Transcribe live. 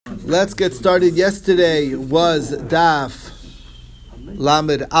Let's get started. Yesterday was Daf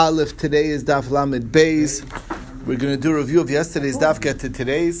Lamed Aleph. Today is Daf Lamed Beis. We're going to do a review of yesterday's Daf, get to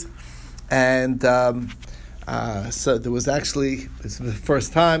today's. And so there was actually, this is the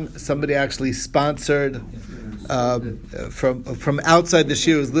first time, somebody actually sponsored from outside the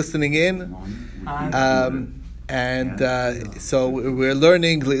shir was listening in. So we're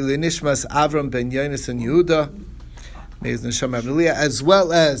learning Nishmas Avram ben Yonis and Yehuda, as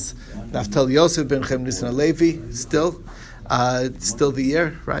well as Naftali Yosef ben Chaim Nisan Alevi. Still the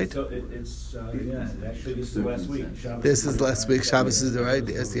year, right? So actually this is last week. This is last week. Shabbos is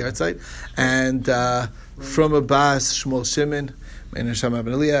the art site. And from Abbas, Shmuel Shimon,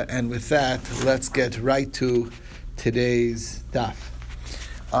 and with that, let's get right to today's daf.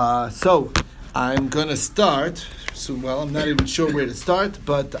 So I'm going to start. I'm not even sure where to start,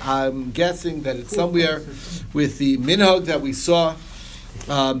 but I'm guessing that it's somewhere with the minhag that we saw,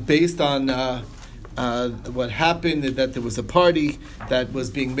 based on what happened, that there was a party that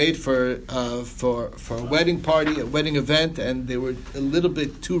was being made for a wedding party, a wedding event, and they were a little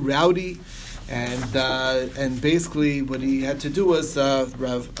bit too rowdy, and basically what he had to do was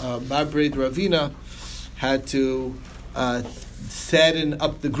Marbreid Ravina had to sadden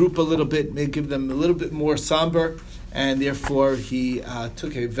up the group a little bit, give them a little bit more somber, and therefore he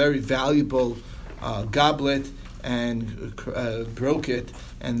took a very valuable goblet and broke it,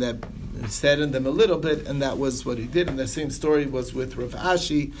 and that saddened them a little bit, and that was what he did. And the same story was with Rav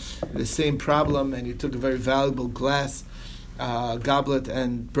Ashi, the same problem, and he took a very valuable glass goblet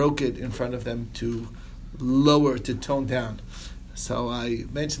and broke it in front of them to tone down. So I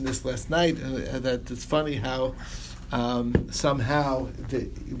mentioned this last night, that it's funny how somehow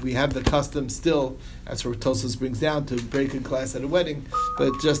we have the custom still, as Tosos brings down, to break a glass at a wedding,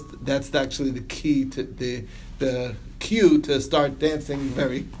 but just that's actually the key to the cue to start dancing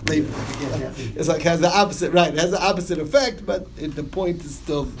very late. It's like has the opposite, right? It has the opposite effect, but the point is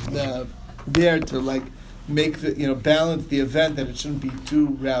still there to make the balance the event, that it shouldn't be too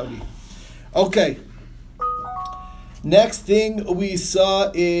rowdy. Okay. Next thing we saw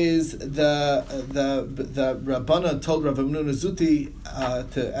is the Rabbanan told Rav Amnun Zuti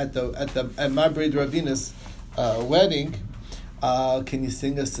at Marbreid Ravina's wedding, can you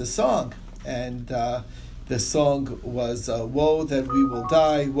sing us a song? And the song was "Woe that we will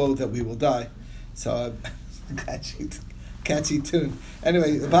die, woe that we will die." So catchy tune.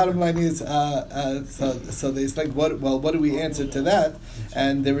 Anyway, the bottom line is, so they like, what do we answer to that?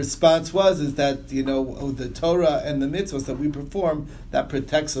 And the response is that the Torah and the mitzvahs that we perform, that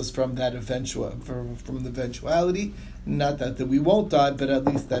protects us from that from the eventuality. Not that we won't die, but at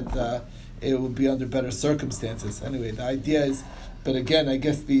least that it will be under better circumstances. Anyway, the idea is, but again, I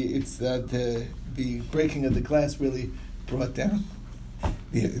guess the breaking of the glass really brought down.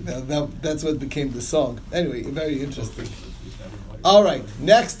 That's what became the song. Anyway, very interesting. All right.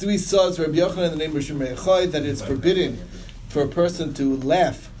 Next, we saw is Rabbi Yochanan in the name of Shimon Yochai, that it's forbidden for a person to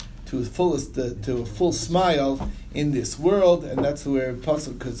laugh to a full smile in this world, and that's where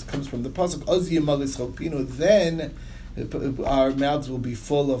pasuk comes from. The pasuk Oz Yemalis Chalpinu. Then our mouths will be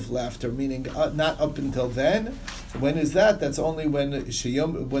full of laughter, meaning not up until then. When is that? That's only when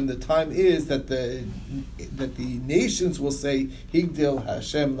the time is that the nations will say Higdil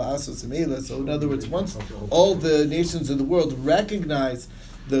Hashem La'asos Meila. So in other words, once all the nations of the world recognize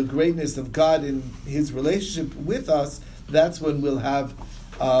the greatness of God in His relationship with us, that's when we'll have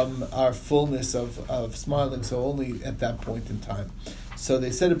our fullness of smiling. So only at that point in time. So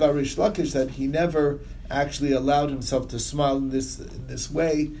they said about Rish Lakish that he never actually allowed himself to smile in this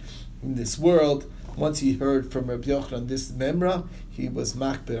way, in this world. Once he heard from Rabbi Yochanan this memra, he was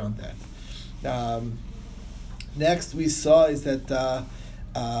makbid on that. Next we saw is that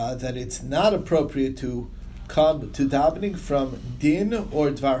that it's not appropriate to come to davening from din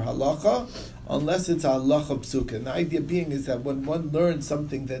or dvar halacha unless it's halacha psuka. And the idea being is that when one learns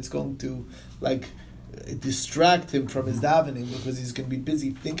something that's going to distract him from his davening, because he's going to be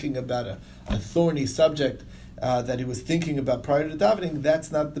busy thinking about a thorny subject that he was thinking about prior to davening,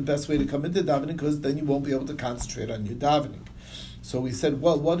 that's not the best way to come into davening, because then you won't be able to concentrate on your davening. So we said,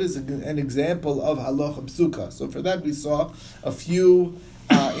 well, what is an example of halacha psuka? So for that we saw a few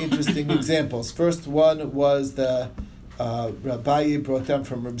interesting examples. First one was the Rabbi brought down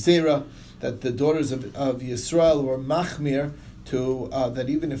from Reb Zera that the daughters of Yisrael were machmir to that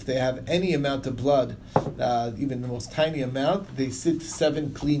even if they have any amount of blood, even the most tiny amount, they sit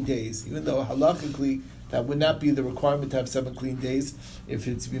 7 clean days, even though halachically That would not be the requirement to have 7 clean days if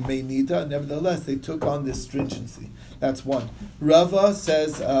it's Bimei Nida. Nevertheless, they took on this stringency. That's one. Rava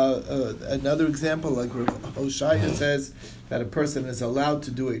says, another example, like Rav Hoshaya says, that a person is allowed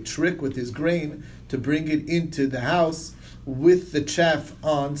to do a trick with his grain to bring it into the house with the chaff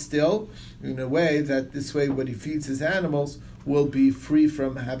on still, in a way that this way when he feeds his animals will be free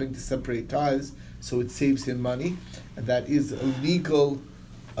from having to separate tithes, so it saves him money. And that is a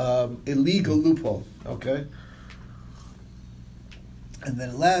illegal loophole. Okay? And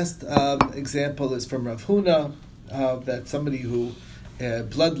then last example is from Rav Huna, that somebody who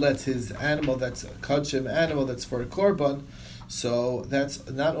bloodlets his animal, that's a kachim animal, that's for a korban. So that's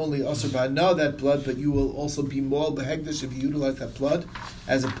not only asur ba'ana, that blood, but you will also be moal behegdish if you utilize that blood,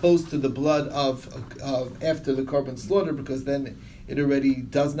 as opposed to the blood of after the korban slaughter, because then it already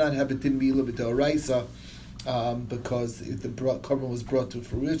does not have a din milah b'doraisa, because the korban was brought to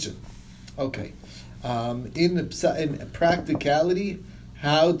fruition. Okay, in practicality,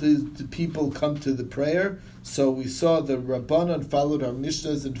 how do the people come to the prayer? So we saw the Rabbanon followed our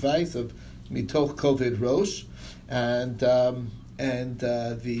Mishnah's advice of mitoch koved rosh. And the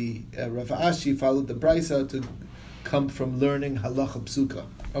Rav Ashi followed the Brisa to come from learning halacha psuka.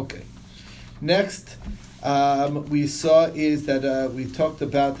 Okay. Next, we saw is that we talked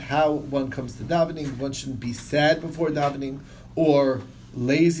about how one comes to davening. One shouldn't be sad before davening, or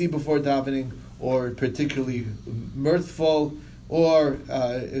lazy before davening, or particularly mirthful, or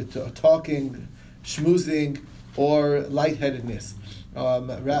talking, schmoozing, or lightheadedness,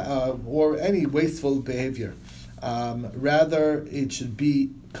 or any wasteful behavior. Rather, it should be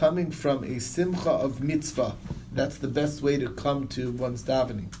coming from a simcha of mitzvah. That's the best way to come to one's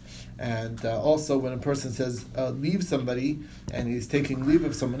davening. And also, when a person says leave somebody and he's taking leave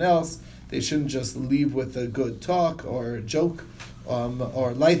of someone else, they shouldn't just leave with a good talk or a joke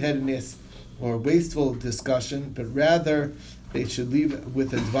or lightheadedness or wasteful discussion, but rather they should leave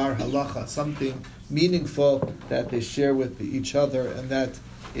with a dvar halacha, something meaningful that they share with each other, and that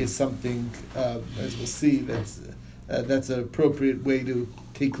is something, as we'll see, that's an appropriate way to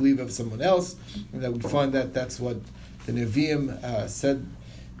take leave of someone else, and that we find that that's what the Nevi'im said,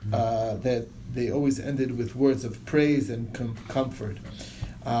 that they always ended with words of praise and comfort.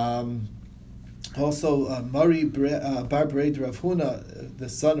 Also, Mari Bar Bered Rav Huna, the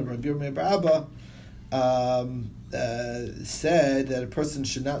son of Rabbi Yirmiyah bar Abba, said that a person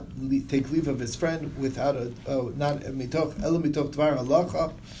should not take leave of his friend without not mitoch dvar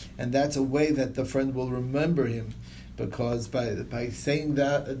halacha, and that's a way that the friend will remember him, because by saying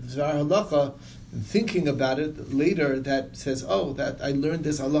that dvar halacha and thinking about it later, that says, oh, that I learned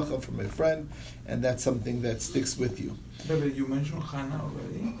this halacha from my friend, and that's something that sticks with you. But you mentioned Hannah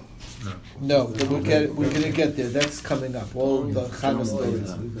already? No, but we're going to get there. That's coming up. All the Chana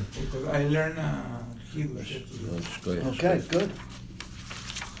stories. Because I learned Okay, good.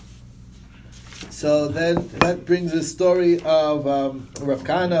 So then that brings the story of Rav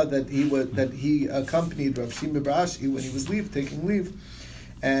Kana that he accompanied Rav Shimon bar Ashi when he was taking leave,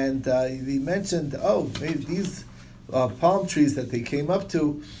 and he mentioned, maybe these palm trees that they came up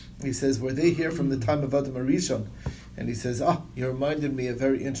to. He says, were they here from the time of Adam Arishon? And he says, you reminded me a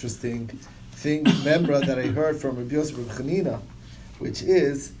very interesting thing, memra that I heard from Rabbi Yosef Rav Chanina, which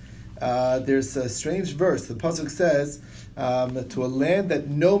is, there's a strange verse. The pasuk says, to a land that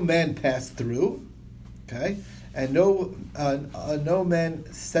no man passed through, okay, and no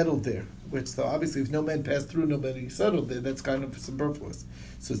man settled there. Which, so obviously, if no man passed through, nobody settled there. That's kind of superfluous.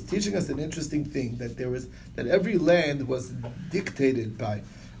 So it's teaching us an interesting thing, that every land was dictated by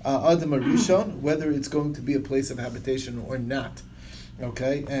Adam Arishon, whether it's going to be a place of habitation or not.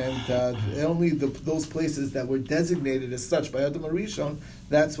 Okay, and only those places that were designated as such by Adam Arishon,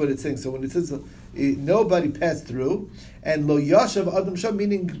 that's what it's saying. So when it says nobody passed through, and lo yashav Adam sham,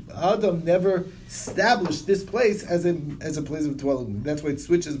 meaning Adam never established this place as a place of dwelling. That's why it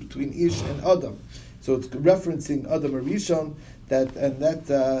switches between Ish and Adam. So it's referencing Adam Arishon, that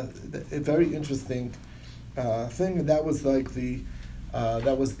a very interesting thing, and that was like the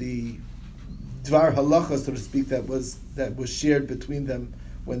dvar halacha, so to speak, that was shared between them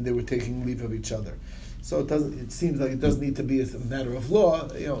when they were taking leave of each other. So it seems like it doesn't need to be a matter of law.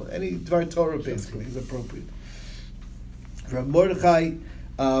 Any dvar Torah basically is appropriate. Rav Mordechai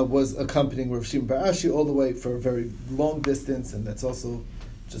was accompanying Rav Shimon bar Ashi all the way for a very long distance, and that's also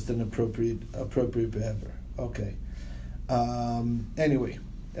just an appropriate behavior. Okay. Anyway,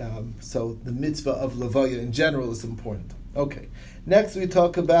 so the mitzvah of levaya in general is important. Okay. Next we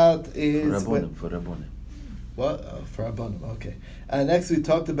talk about is... For Rabbonim. What? For Rabbonim, okay. Next we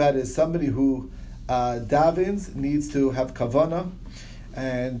talked about is somebody who davens needs to have kavana,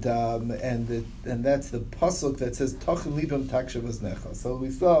 and that's the pasuk that says Tachin libam takshavas necha. So we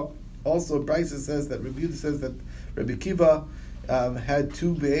saw also Brisa says that Rabbi Yehuda says that Rabbi Kiva had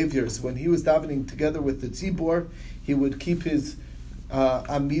two behaviors. When he was davening together with the tzibor, he would keep his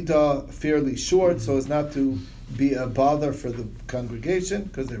amida fairly short so as not to be a bother for the congregation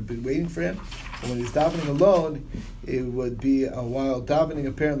because they'd be waiting for him. And when he's davening alone, it would be a while davening.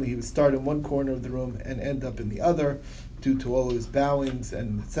 Apparently, he would start in one corner of the room and end up in the other due to all his bowings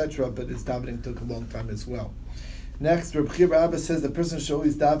and etc. But his davening took a long time as well. Next, Reb Chia Abba says the person should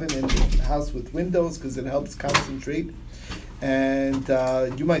always daven in a house with windows because it helps concentrate. And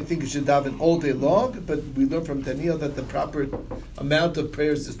you might think you should daven all day long, but we learn from Daniel that the proper amount of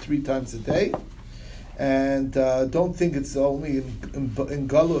prayers is 3 times a day. And don't think it's only in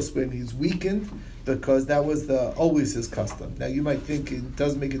Galus when he's weakened, because that was always his custom. Now you might think it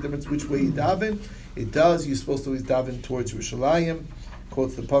doesn't make a difference which way you daven. It does. You're supposed to always daven towards Yerushalayim.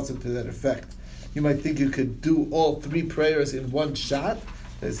 Quotes the pasuk to that effect. You might think you could do all 3 prayers in one shot.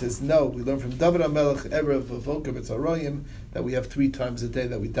 It says no. We learn from David HaMelech Erev V'Vokav Etzaroyim that we have 3 times a day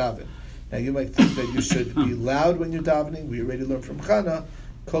that we daven. Now you might think that you should be loud when you're davening. We already learned from Chana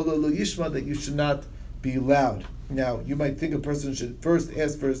Kol Lo Yishma that you should not be loud. Now you might think a person should first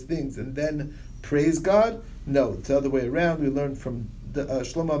ask for his things and then praise God. No, it's the other way around. We learned from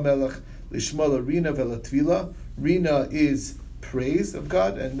Shlomo HaMelech Lishma Rina V'Latvila. Rina is praise of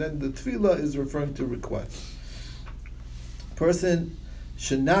God, and then the Tvila is referring to request. Person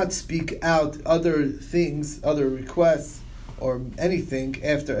should not speak out other things, other requests, or anything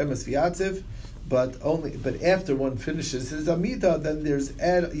after Emes V'Yatziv, but after one finishes his Amida, then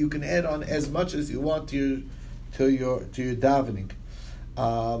you can add on as much as you want to your davening.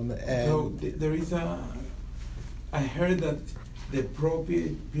 So there is I heard that the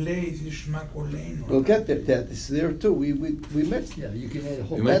appropriate place is Shema Koleinu. We'll get there. That is there too. We mentioned. Yeah, you can add a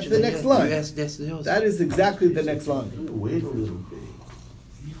whole. That's the next line. Yes, that is exactly the next line. Wait a little bit.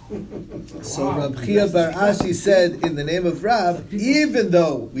 So Rab Chia Bar Ashi said, in the name of Rav, even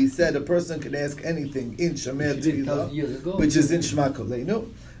though we said a person can ask anything in Shemer Tefillah, which is in Shema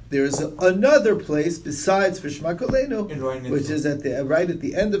Koleinu, there is another place besides for Shema Koleinu, which is right at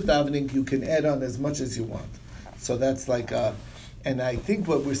the end of davening. You can add on as much as you want. So that's like and I think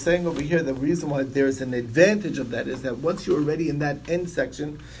what we're saying over here, the reason why there's an advantage of that is that once you're already in that end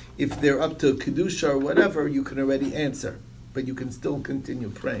section, if they're up to Kedusha or whatever, you can already answer. But you can still continue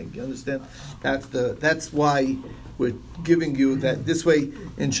praying. You understand? That's why we're giving you that this way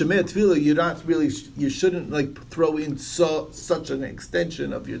in Shemer Tefillah. You shouldn't like throw in such an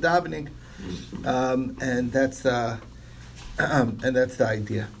extension of your davening, and that's the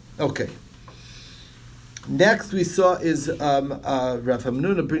idea. Okay. Next we saw is Rav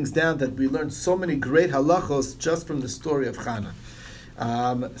Hamnuna brings down that we learned so many great halachos just from the story of Chana.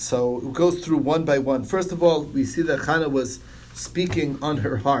 So it goes through one by one. First of all, we see that Chana was speaking on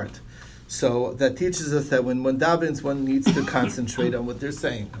her heart. So that teaches us that when one davens, one needs to concentrate on what they're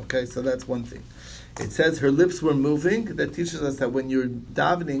saying. Okay, so that's one thing. It says her lips were moving. That teaches us that when you're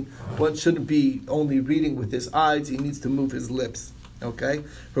davening, one shouldn't be only reading with his eyes. He needs to move his lips. Okay,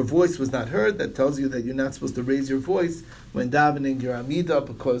 her voice was not heard. That tells you that you're not supposed to raise your voice when davening your Amida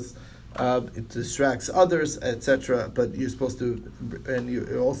because it distracts others, etc. But you're supposed to, and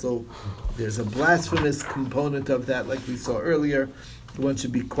you also, there's a blasphemous component of that, like we saw earlier. One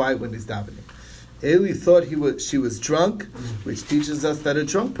should be quiet when he's davening. Eli thought she was drunk, which teaches us that a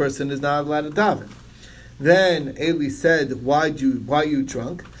drunk person is not allowed to daven. Then Eli said, "Why you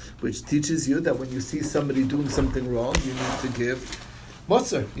drunk?" Which teaches you that when you see somebody doing something wrong, you need to give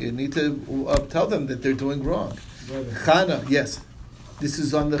Musar. You need to tell them that they're doing wrong. Chana, yes. This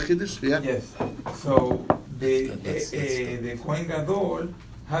is on the Chiddush, yeah? Yes. So the Kohen Gadol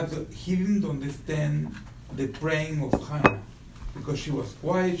he didn't understand the praying of Hannah because she was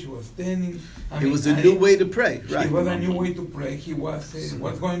quiet, she was standing. It was a new way to pray, right? It was a new way to pray. He was,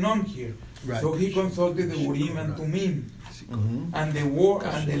 what's going on here? Right. So he consulted the Urim and Tumim. Mm-hmm. And the word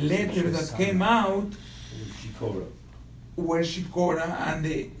and the letters that came out were Shikora, and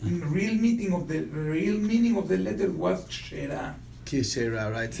the real meaning of the letter was Shera.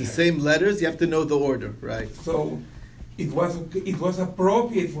 Kishera, right? It's the same letters. You have to know the order, right? So it was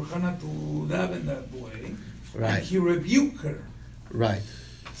appropriate for Hannah to daven that way, right? And he rebuked her, right?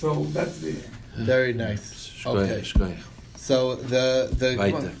 So that's the very nice. Okay. So the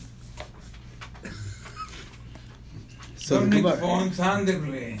Weiter. So the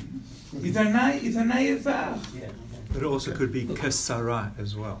Gemara. It's a nice But it also could be Kesara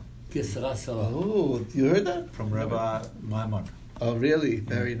as well. Kesara. Oh, you heard that? From Rabbi Maimon. Oh, really?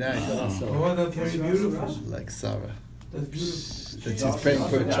 Very nice. Oh, that's very beautiful. Like Sarah. That's beautiful. That she's praying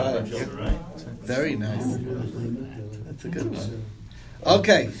for a child. Right? Very nice. That's a good one.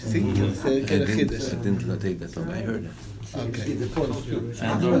 Okay, see, it's a chiddush. I didn't take that one. I heard it. Okay.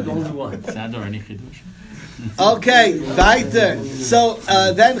 Sandor, the only one. Sandor, any chidush? Okay, weiter. So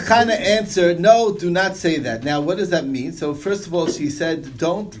then Chana answered, no, do not say that. Now, what does that mean? So first of all, she said,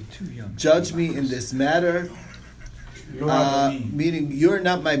 don't judge me in this matter. Meaning you're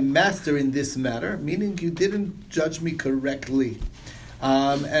not my master in this matter. Meaning you didn't judge me correctly.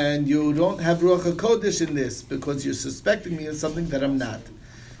 And you don't have Ruach HaKodesh in this because you're suspecting me of something that I'm not.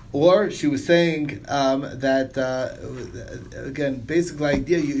 Or she was saying that, again, basic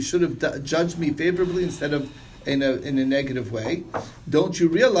idea, you should have judged me favorably instead of in a negative way. Don't you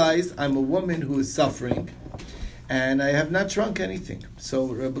realize I'm a woman who is suffering and I have not shrunk anything? So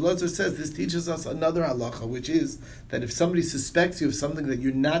Rabbi Elazar says this teaches us another halacha, which is that if somebody suspects you of something that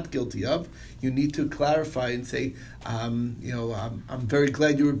you're not guilty of, you need to clarify and say, I'm very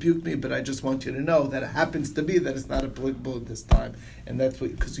glad you rebuked me, but I just want you to know that it happens to be that it's not applicable at this time. And that's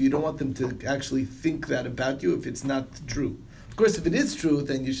because you don't want them to actually think that about you if it's not true. Of course, if it is true,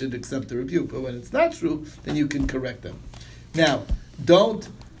 then you should accept the rebuke. But when it's not true, then you can correct them. Now, don't...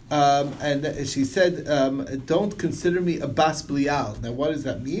 and she said, don't consider me a bas blial. Now, what does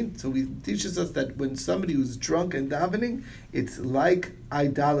that mean? So it teaches us that when somebody who's drunk and davening, it's like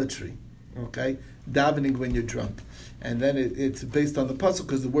idolatry. Okay? Davening when you're drunk. And then it's based on the pasuk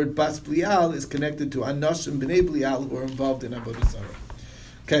because the word bas blial is connected to anoshim b'nei blial who are involved in avodah zarah.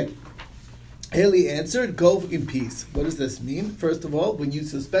 Okay. Haley answered, go in peace. What does this mean? First of all, when you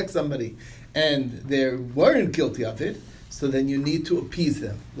suspect somebody and they weren't guilty of it, so then you need to appease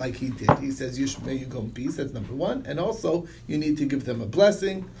them, like he did. He says, may you go in peace, that's number one. And also, you need to give them a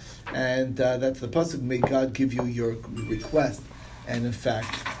blessing. And that's the pasuk, may God give you your request. And in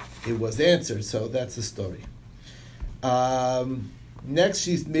fact, it was answered. So that's the story. Next,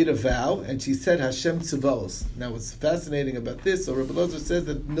 she's made a vow, and she said, Hashem Tzavos. Now, what's fascinating about this, so Rabbi Elazar says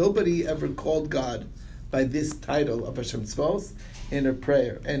that nobody ever called God by this title of Hashem Tzavos in their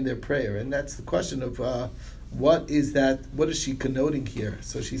prayer. And that's the question of... what is that? What is she connoting here?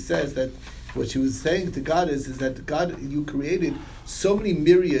 So she says that what she was saying to God is that God, you created so many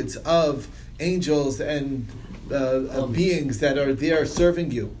myriads of angels and beings that are there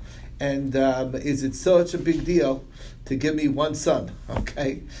serving you, and is it such a big deal to give me one son?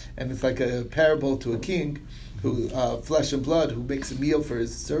 Okay, and it's like a parable to a king who flesh and blood, who makes a meal for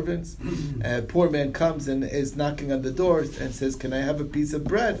his servants. A poor man comes and is knocking on the door and says, "Can I have a piece of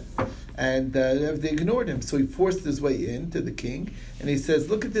bread?" And they ignored him. So he forced his way in to the king, and he says,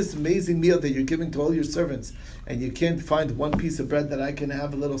 look at this amazing meal that you're giving to all your servants, and you can't find one piece of bread that I can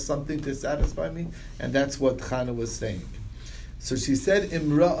have a little something to satisfy me? And that's what Chana was saying. So she said,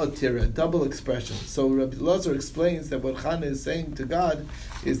 Imra otira, double expression. So Rabbi Elazar explains that what Chana is saying to God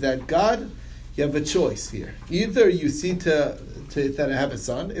is that God, you have a choice here. Either you see to that I have a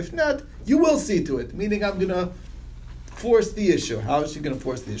son, if not, you will see to it, meaning I'm going to force the issue. How is she going to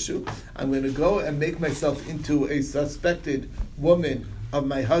force the issue? I'm going to go and make myself into a suspected woman of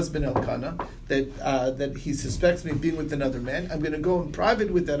my husband Elkanah, that he suspects me of being with another man. I'm going to go in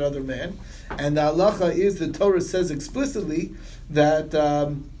private with that other man, and the halacha is, the Torah says explicitly that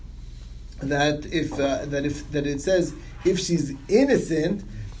it says if she's innocent,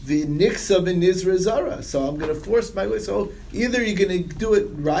 the niksa v'nizra zara. So I'm going to force my way. So either you're going to do it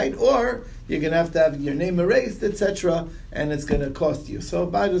right, or you're going to have your name erased, etc., and it's going to cost you. So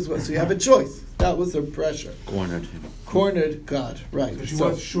might as well. So you have a choice. That was her pressure. Cornered him. Cornered God, right. So she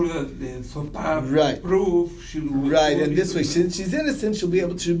was sure that the Sotah right. proof she would... Right, and this way, since she's innocent, she'll be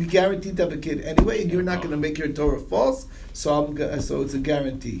guaranteed to have a kid anyway, and you're not going to make your Torah false, so it's a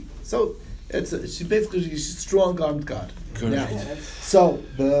guarantee. So she's strong-armed God. Correct. Now, so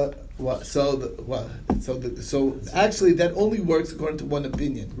actually that only works according to one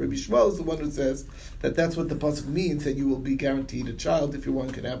opinion. Rabbi Shmuel is the one who says that that's what the pasuk means, that you will be guaranteed a child if you one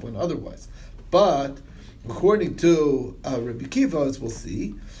can have one otherwise. But according to Rabbi Kiva, as we'll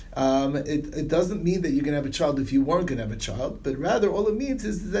see, it doesn't mean that you're going to have a child if you weren't going to have a child, but rather all it means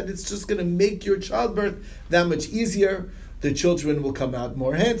is that it's just going to make your childbirth that much easier. The children will come out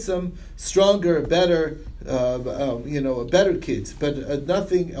more handsome, stronger, better, better kids. But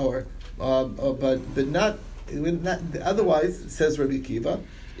nothing, but not. Otherwise, says Rabbi Kiva,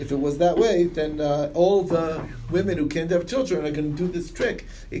 if it was that way, then all the women who can't have children are going to do this trick.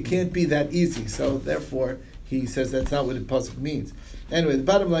 It can't be that easy. So therefore, he says that's not what the pasuk means. Anyway, the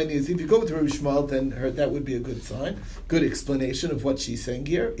bottom line is, if you go with Rabbi Shmuel, then that would be a good sign, good explanation of what she's saying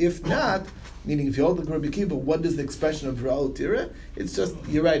here. If not, meaning if you hold the Rabbi Akiva, what is the expression of Ra'al Tira? It's just,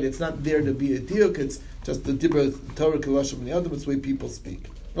 you're right, it's not there to be a diuk, it's just the Dibra Torah Kalashim and the other, it's the way people speak.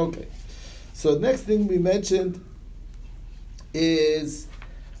 Okay. So the next thing we mentioned is,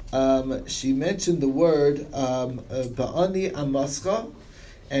 she mentioned the word Ba'ani Amascha,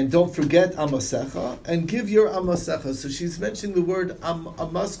 and don't forget Amasecha, and give your Amasecha. So she's mentioning the word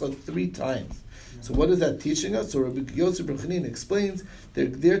Amascha 3 times. So what is that teaching us? So Rabbi Yosef Bar Chanina explains they're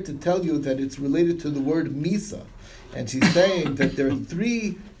there to tell you that it's related to the word Misa. And she's saying that there are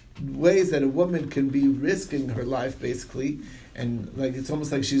 3 ways that a woman can be risking her life, basically. And like it's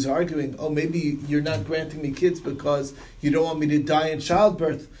almost like she's arguing, oh, maybe you're not granting me kids because you don't want me to die in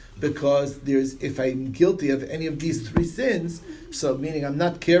childbirth, because if I'm guilty of any of these 3 sins, so meaning I'm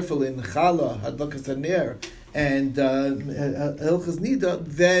not careful in Chala, Hadlakas Haner, and Hilchas Nida,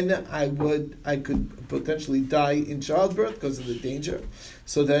 then I could potentially die in childbirth because of the danger.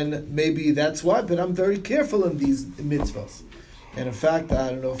 So then maybe that's why, but I'm very careful in these mitzvahs. And in fact, I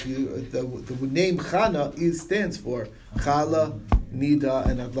don't know if the name Chana stands for Chala, Nida,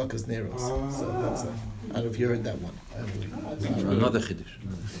 and Adlakas Neros. So that's I don't know if you heard that one. Another Chiddush.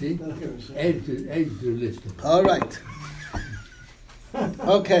 See? Add to the list. All right.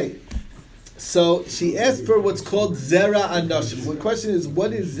 Okay. So she asked for what's called Zera Anoshim. The question is,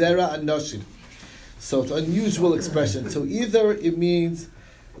 what is Zera Anoshim? So it's an unusual expression. So either it means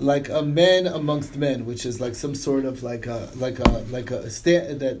like a man amongst men, which is like some sort of like a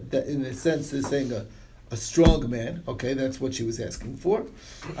stand that in a sense is saying a strong man. Okay, that's what she was asking for.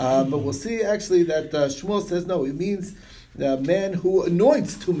 But we'll see actually that Shmuel says no. It means the man who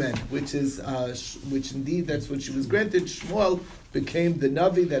anoints 2 men, which indeed that's what she was granted. Shmuel became the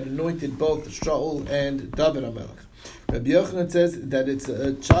Navi that anointed both Shaul and David HaMelech. Rabbi Yochanan says that it's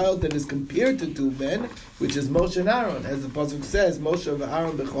a child that is compared to 2 men, which is Moshe and Aaron, as the pasuk says, Moshe of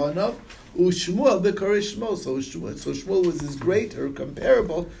Aaron b'chonav, u'Shmuel b'korei Shmo. So Shmuel was as great or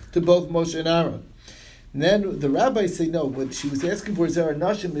comparable to both Moshe and Aaron. And then the rabbis say no. What she was asking for Zera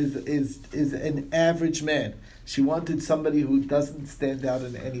Nashim is an average man. She wanted somebody who doesn't stand out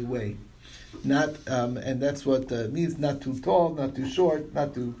in any way, not and that's what it means. Not too tall, not too short,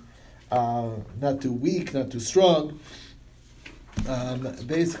 not too weak, not too strong.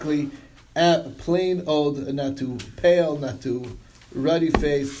 Basically, plain old, not too pale, not too ruddy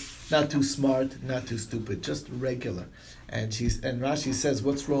face, not too smart, not too stupid, just regular. And Rashi says,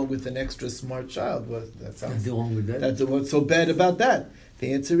 what's wrong with an extra smart child? Well, what's so bad about that?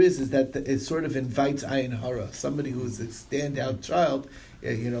 The answer is that it sort of invites ayin hara. Somebody who's a standout child,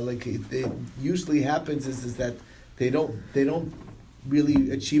 like it usually happens is that they don't really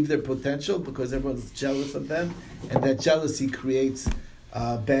achieve their potential because everyone's jealous of them, and that jealousy creates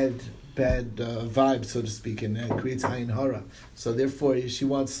bad vibes, so to speak, and it creates ayin hara. So therefore, she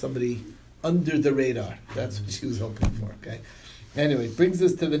wants somebody under the radar. That's what she was hoping for. Okay. Anyway, brings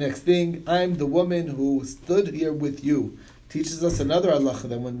us to the next thing. I'm the woman who stood here with you. Teaches us another halacha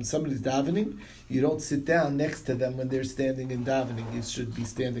that when somebody's davening, you don't sit down next to them when they're standing in davening. You should be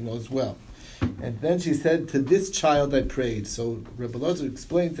standing as well. And then she said, to this child I prayed. So Rebbe Lozer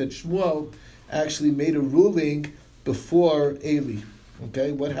explains that Shmuel actually made a ruling before Eli.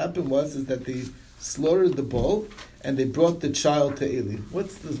 Okay, what happened is that they slaughtered the bull and they brought the child to Eli.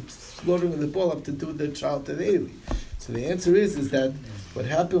 What's the slaughtering of the bull have to do with the child to Eli? So the answer is that what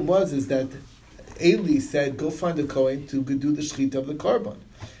happened is that Eli said, go find a Kohen to do the shechita of the korban.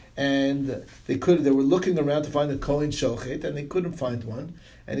 And they were looking around to find a Kohen shochet, and they couldn't find one.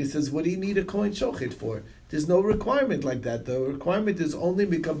 And he says, what do you need a Kohen shochet for? There's no requirement like that. The requirement is only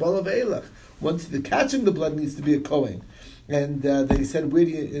mikabala ve'elach. Once the catching the blood needs to be a Kohen. And they said, where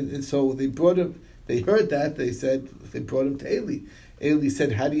do you... So they brought him... They heard that. They brought him to Eli. Eli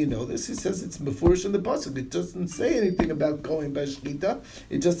said, how do you know this? He says it's mefurish in the pasuk. It doesn't say anything about going by shechita.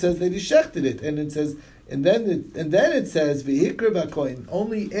 It just says that he shechted it, and it says, and then it says v'hikra v'kohen.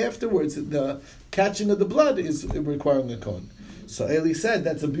 Only afterwards, the catching of the blood is requiring a kohen. So Eli said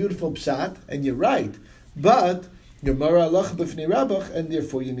that's a beautiful pshat, and you're right, but you're mara alach b'fnei rabach, and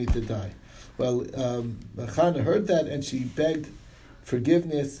therefore you need to die. Well, Chana heard that, and she begged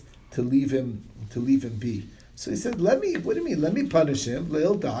forgiveness to leave him be. So he said, what do you mean? Let me punish him,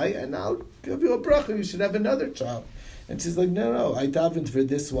 he'll die, and I'll give you a bracha, you should have another child. And she's like, no, I davened for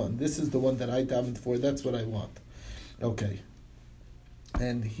this one. This is the one that I davened for, that's what I want. Okay.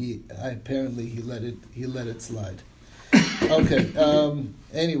 And he let it slide. Okay,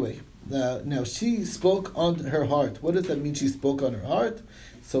 anyway, now she spoke on her heart. What does that mean, she spoke on her heart?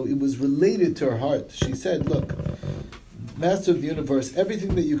 So it was related to her heart. She said, look, Master of the universe,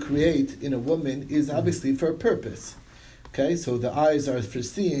 everything that you create in a woman is obviously for a purpose. Okay, so the eyes are for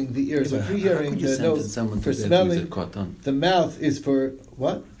seeing, the ears are for hearing, the nose for smelling, the mouth is for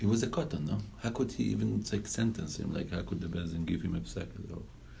what? He was a cotton, no? How could he even sentence him? Like, how could the Bezin give him a psak?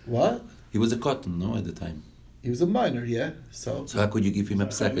 What? He was a cotton, no, at the time. He was a minor, yeah. So how could you give him a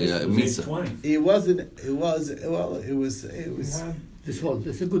psak? Misa. It wasn't. It was.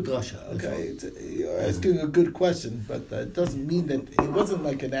 That's a good Russia. Okay, you're asking a good question, but that doesn't mean that it wasn't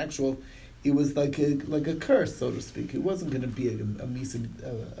like an actual. It was like a curse, so to speak. It wasn't going to be a misa,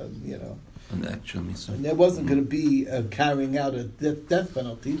 An actual misa. And there wasn't going to be carrying out a death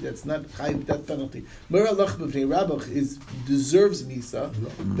penalty. That's not chayv death penalty. Mura lach b'fnei rabach deserves misa,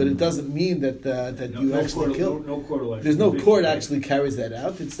 but it doesn't mean that you actually kill. No court will There's no court actually carries that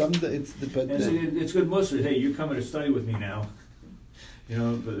out. It's some. It's good Muslim. Hey, you're coming to study with me now. The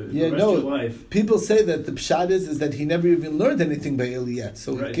rest of your life. People say that the pshat is that he never even learned anything by Eli yet.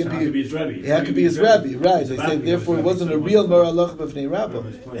 So right, it could be his Rebbe. It had to be his Rebbe, right. They say, therefore, it wasn't a real Mor Alach B'fnei Rabba.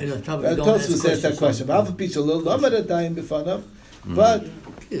 Tosfos asked that question. But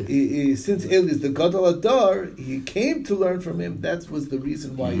since Eli is the Gadol Adar, he came to learn from him. That was the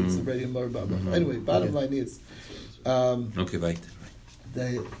reason why he's already a Mor Baba. Anyway, bottom line is, okay, right.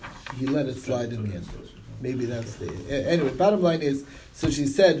 He let it slide in the end. Maybe that's the... Anyway, bottom line is, so she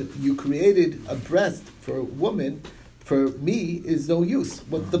said, you created a breast for a woman, for me, is no use.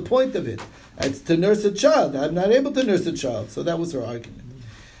 What's the point of it? It's to nurse a child. I'm not able to nurse a child. So that was her argument.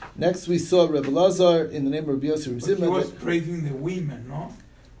 Next, we saw Rebbe Lazar in the name of Rabbi Yosef Zimmer. He was praising the women, no?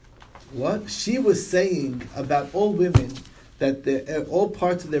 What? She was saying about all women that all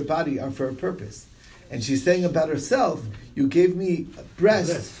parts of their body are for a purpose. And she's saying about herself, you gave me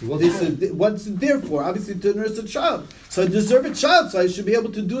breasts. What's it there for? Obviously to nurse a child. So I deserve a child, so I should be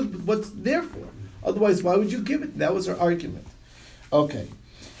able to do what's there for. Otherwise, why would you give it? That was her argument. Okay.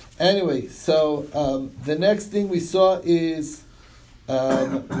 Anyway, so the next thing we saw is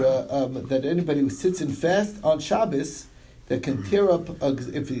that anybody who sits and fasts on Shabbos, that can tear up,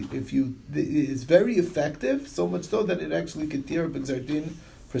 it's very effective, so much so that it actually can tear up a Gzardin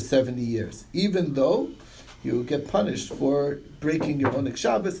for 70 years. Even though you get punished for breaking your Oneg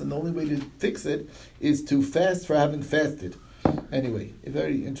Shabbos, and the only way to fix it is to fast for having fasted. Anyway,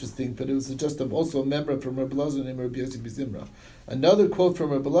 very interesting, but it was just also a member from Rabbi Lazar named Rabbi Yossi Bizimra. Another quote from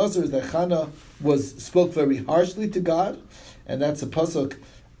Rabbi Lazar is that Chana spoke very harshly to God, and that's a pasuk,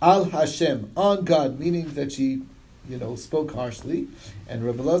 Al Hashem, on God, meaning that she spoke harshly. And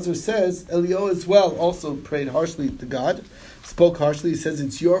Rabbi Lazar says, Eliyahu as well also prayed harshly to God, spoke harshly. He says,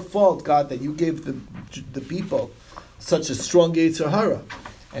 it's your fault, God, that you gave the people such a strong Yetzer Hara.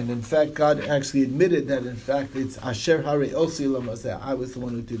 And in fact, God actually admitted that in fact it's Asher Hare Osi Lamazeh. I was the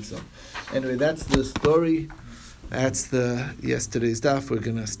one who did so. Anyway, that's the story. That's the yesterday's daf. We're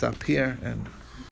going to stop here and